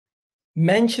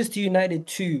Manchester United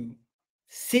 2,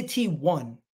 City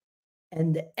 1,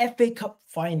 and the FA Cup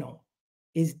final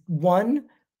is won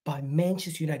by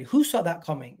Manchester United. Who saw that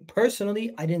coming?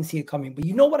 Personally, I didn't see it coming. But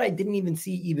you know what I didn't even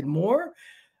see even more?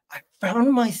 I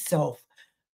found myself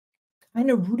kind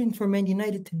of rooting for Man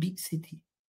United to beat City.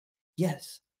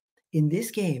 Yes, in this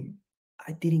game,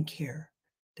 I didn't care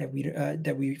that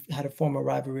we had a former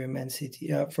rivalry in Man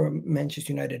City for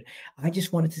Manchester United. I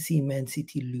just wanted to see Man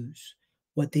City lose.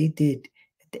 What they did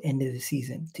at the end of the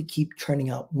season to keep churning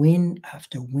out win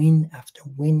after win after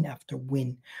win after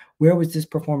win. Where was this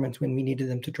performance when we needed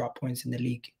them to drop points in the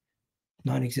league?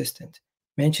 Non-existent.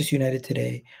 Manchester United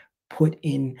today put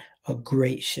in a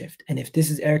great shift. And if this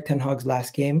is Eric Ten Hag's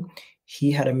last game, he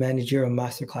had a managerial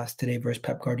masterclass today versus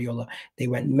Pep Guardiola. They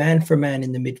went man for man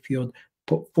in the midfield,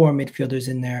 put 4 midfielders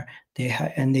in there.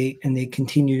 They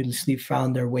continuously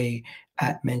found their way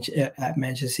at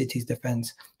Manchester City's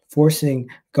defense, forcing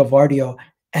Gavardio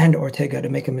and Ortega to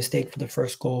make a mistake for the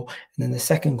first goal. And then the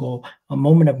second goal, a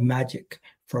moment of magic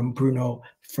from Bruno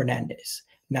Fernandes.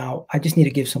 Now, I just need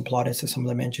to give some plaudits to some of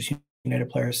the Manchester United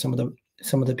players, some of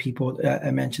the people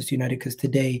at Manchester United, because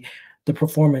today the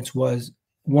performance was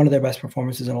one of their best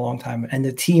performances in a long time. And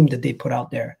the team that they put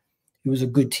out there, it was a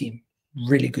good team,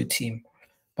 really good team,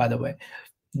 by the way.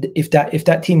 If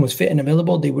that team was fit and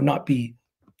available, they would not be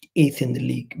 8th in the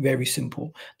league. Very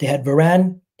simple. They had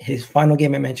Varane, his final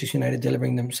game at Manchester United,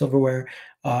 delivering them silverware.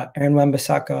 Aaron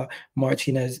Wan-Bissaka,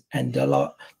 Martinez, and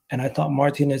Dela. And I thought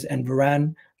Martinez and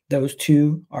Varane, those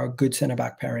two are a good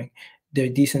center-back pairing. They're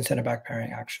decent center-back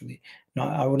pairing, actually. No,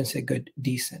 I wouldn't say good,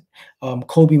 decent.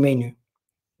 Kobe Mainoo,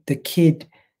 the kid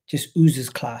just oozes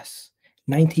class.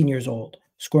 19 years old,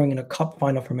 scoring in a cup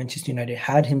final for Manchester United,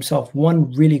 had himself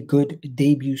one really good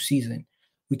debut season.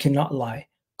 We cannot lie.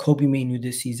 Kobe Mainoo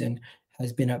this season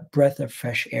has been a breath of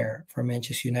fresh air for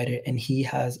Manchester United, and he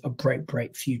has a bright,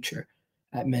 bright future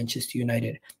at Manchester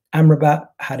United. Amrabat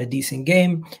had a decent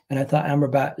game, and I thought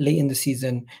Amrabat late in the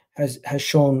season has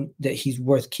shown that he's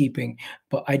worth keeping,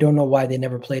 but I don't know why they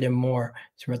never played him more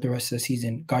throughout the rest of the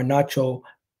season. Garnacho,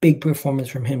 big performance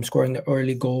from him, scoring the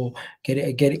early goal,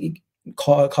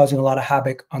 causing a lot of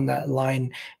havoc on that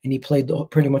line, and he played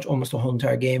pretty much almost the whole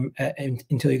entire game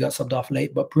until he got subbed off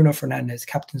late. But Bruno Fernandes,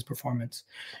 captain's performance.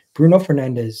 Bruno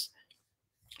Fernandes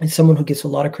is someone who gets a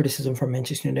lot of criticism from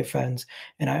Manchester United fans,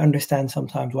 and I understand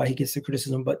sometimes why he gets the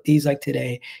criticism, but days like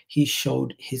today, he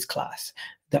showed his class.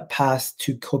 That pass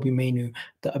to Kobe Mainoo,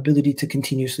 the ability to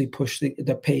continuously push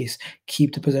the pace,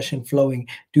 keep the possession flowing,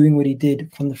 doing what he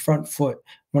did from the front foot,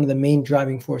 one of the main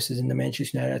driving forces in the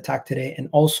Manchester United attack today, and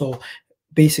also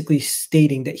basically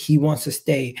stating that he wants to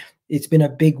stay. It's been a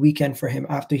big weekend for him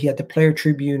after he had the Player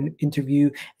Tribune interview,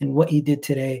 and what he did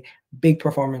today. Big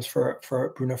performance for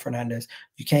Bruno Fernandes.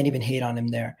 You can't even hate on him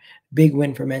there. Big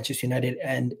win for Manchester United,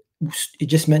 and it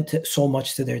just meant so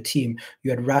much to their team. You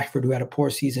had Rashford, who had a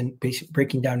poor season,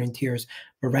 breaking down in tears.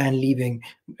 Varane leaving,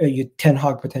 Ten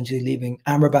Hag potentially leaving.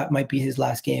 Amrabat might be his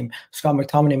last game. Scott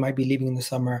McTominay might be leaving in the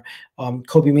summer.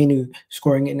 Kobe Mainoo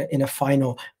scoring in a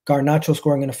final. Garnacho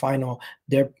scoring in a final.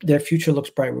 Their future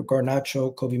looks bright with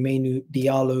Garnacho, Kobe Mainoo,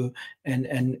 Diallo,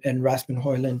 and Rasmus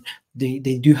Højlund. They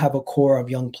do have a core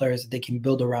of young players that they can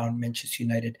build around Manchester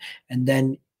United. And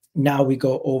then now we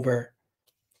go over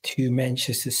to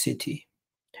Manchester City.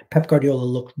 Pep Guardiola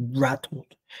looked rattled.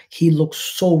 He looked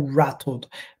so rattled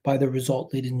by the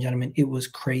result, ladies and gentlemen. It was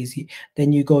crazy.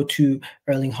 Then you go to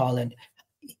Erling Haaland.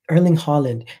 Erling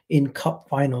Haaland in cup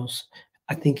finals,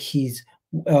 I think he's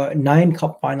 9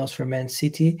 cup finals for Man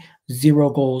City,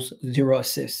 0 goals, 0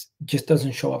 assists. Just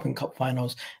doesn't show up in cup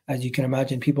finals, as you can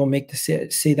imagine. People make the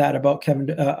say that about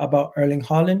about Erling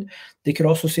Haaland. They could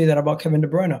also say that about Kevin De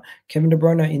Bruyne. Kevin De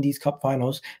Bruyne in these cup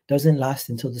finals doesn't last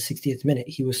until the 60th minute.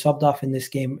 He was subbed off in this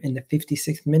game in the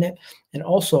 56th minute. And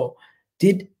also,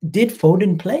 did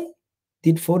Foden play?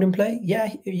 Did Foden play?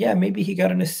 Yeah, maybe he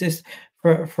got an assist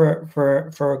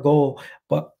for a goal,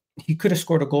 but he could have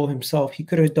scored a goal himself. He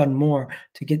could have done more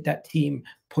to get that team,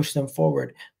 push them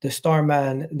forward. The star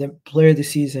man, the player of the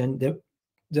season,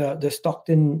 the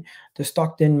Stockton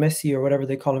Messi, or whatever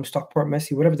they call him, Stockport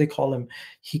Messi, whatever they call him,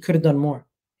 he could have done more.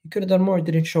 He could have done more. He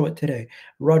didn't show it today.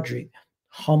 Rodri,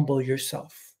 humble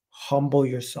yourself. Humble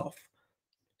yourself.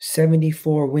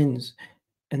 74 wins.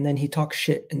 And then he talks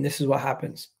shit, and this is what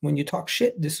happens. When you talk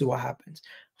shit, this is what happens.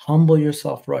 Humble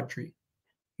yourself, Rodri.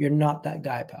 You're not that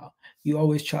guy, pal. You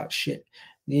always chat shit.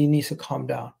 He needs to calm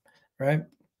down, right?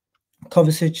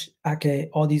 Kovacic, Ake,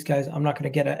 all these guys, I'm not going to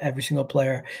get at every single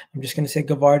player. I'm just going to say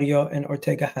Gavardio and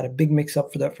Ortega had a big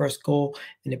mix-up for that first goal,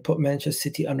 and it put Manchester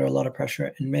City under a lot of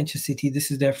pressure. And Manchester City, this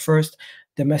is their first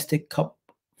domestic cup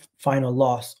final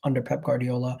loss under Pep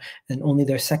Guardiola, and only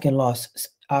their second loss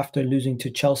after losing to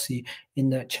Chelsea in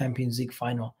the Champions League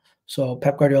final. So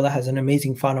Pep Guardiola has an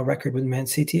amazing final record with Man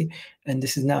City, and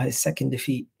this is now his second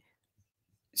defeat.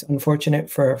 It's unfortunate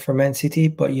for Man City,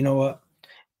 but you know what?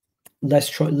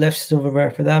 Less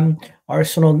silverware for them.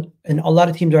 Arsenal and a lot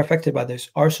of teams are affected by this.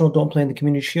 Arsenal don't play in the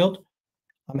Community Shield.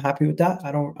 I'm happy with that.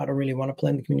 I don't really want to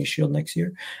play in the Community Shield next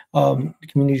year. The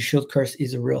Community Shield curse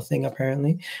is a real thing,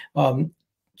 apparently.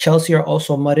 Chelsea are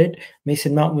also mudded.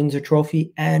 Mason Mount wins a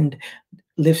trophy and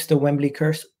lifts the Wembley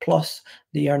curse. Plus,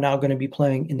 they are now going to be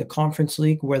playing in the Conference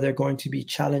League, where they're going to be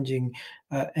challenging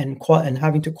and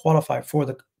having to qualify for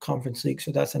the Conference League.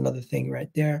 So that's another thing right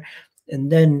there.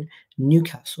 And then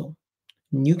Newcastle.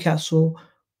 Newcastle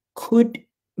could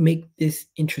make this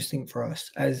interesting for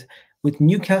us, as with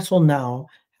Newcastle now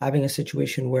having a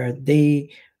situation where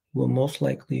they will most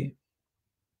likely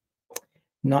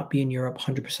not be in Europe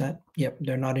 100%. Yep,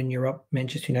 they're not in Europe.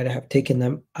 Manchester United have taken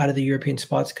them out of the European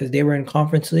spots because they were in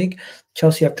Conference League.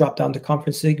 Chelsea have dropped down to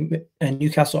Conference League, and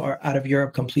Newcastle are out of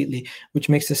Europe completely, which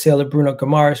makes the sale of Bruno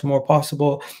Guimaraes more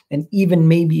possible. And even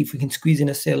maybe if we can squeeze in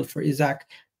a sale for Isaac,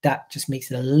 that just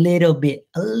makes it a little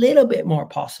bit more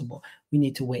possible. We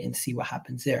need to wait and see what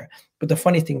happens there. But the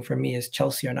funny thing for me is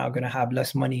Chelsea are now going to have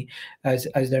less money, as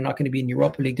they're not going to be in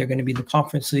Europa League. They're going to be in the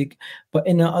Conference League. But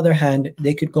in the other hand,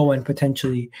 they could go and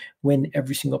potentially win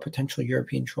every single potential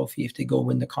European trophy if they go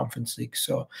win the Conference League.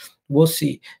 So we'll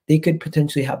see. They could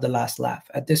potentially have the last laugh.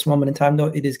 At this moment in time, though,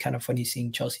 it is kind of funny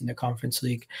seeing Chelsea in the Conference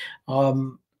League.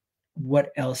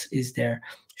 What else is there?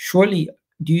 Surely,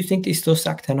 do you think they still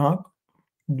sack Ten Hag?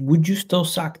 Would you still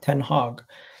sack Ten Hag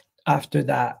after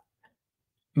that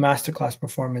masterclass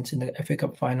performance in the FA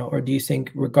Cup final, or do you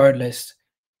think regardless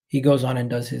he goes on and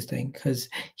does his thing? Because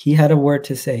he had a word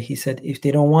to say. He said if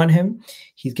they don't want him,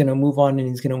 he's gonna move on and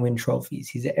he's gonna win trophies.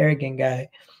 He's an arrogant guy,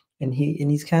 and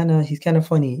he's kind of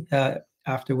funny.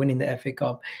 After winning the FA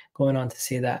Cup, going on to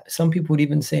say that. Some people would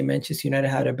even say Manchester United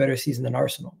had a better season than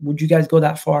Arsenal. Would you guys go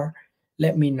that far?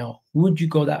 Let me know. Would you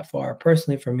go that far?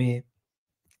 Personally, for me,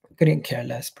 couldn't care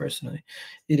less. Personally,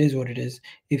 it is what it is.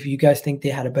 If you guys think they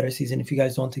had a better season, if you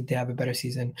guys don't think they have a better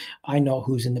season, I know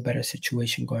who's in the better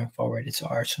situation going forward. It's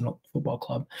Arsenal Football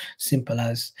Club. Simple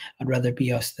as. I'd rather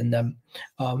be us than them.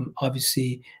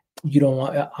 Obviously, you don't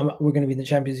want. We're going to be in the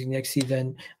Champions League next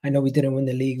season. I know we didn't win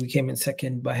the league. We came in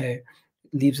second, but hey,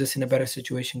 leaves us in a better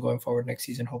situation going forward next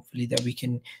season. Hopefully that we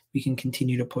can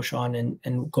continue to push on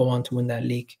and go on to win that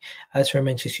league. As for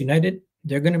Manchester United,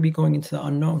 they're going to be going into the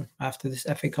unknown after this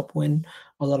FA Cup win.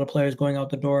 A lot of players going out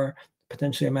the door,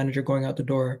 potentially a manager going out the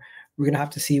door. We're going to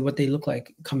have to see what they look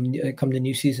like come the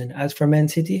new season. As for Man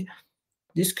City,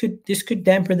 this could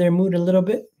dampen their mood a little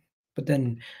bit, but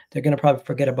then they're going to probably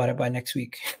forget about it by next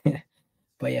week.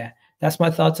 But yeah, that's my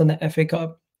thoughts on the FA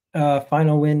Cup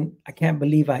final win. I can't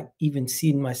believe I even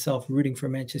seen myself rooting for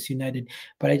Manchester United,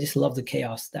 but I just love the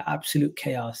chaos, the absolute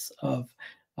chaos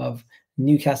of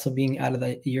Newcastle being out of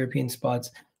the European spots,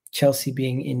 Chelsea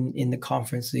being in the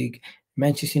Conference League,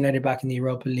 Manchester United back in the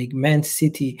Europa League, Man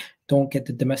City don't get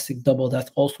the domestic double.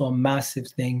 That's also a massive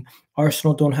thing.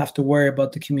 Arsenal don't have to worry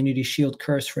about the Community Shield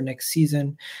curse for next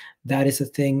season. That is a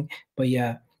thing. But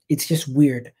yeah, it's just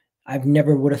weird. I've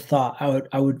never would have thought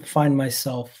I would find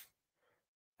myself.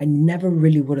 I never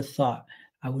really would have thought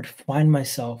I would find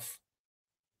myself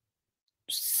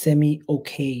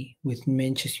semi-okay with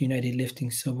Manchester United lifting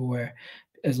silverware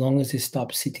as long as they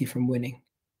stop City from winning.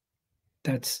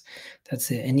 That's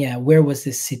it. And yeah, where was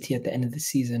this City at the end of the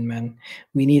season, man?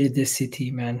 We needed this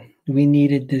City, man. We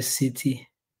needed this City.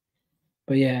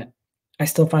 But yeah, I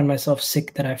still find myself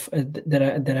sick that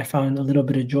I found a little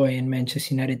bit of joy in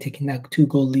Manchester United taking that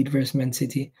 2-goal lead versus Man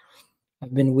City.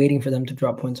 I've been waiting for them to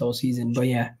drop points all season. But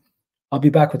yeah, I'll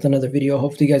be back with another video.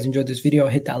 Hopefully you guys enjoyed this video.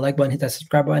 Hit that like button, hit that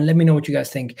subscribe button. Let me know what you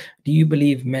guys think. Do you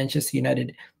believe Manchester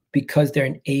United, because they're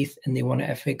in 8th and they won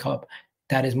an FA Cup,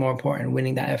 that is more important,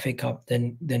 winning that FA Cup,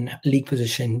 than league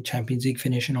position, Champions League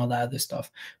finish, and all that other stuff?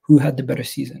 Who had the better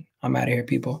season? I'm out of here,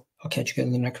 people. I'll catch you guys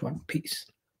in the next one. Peace.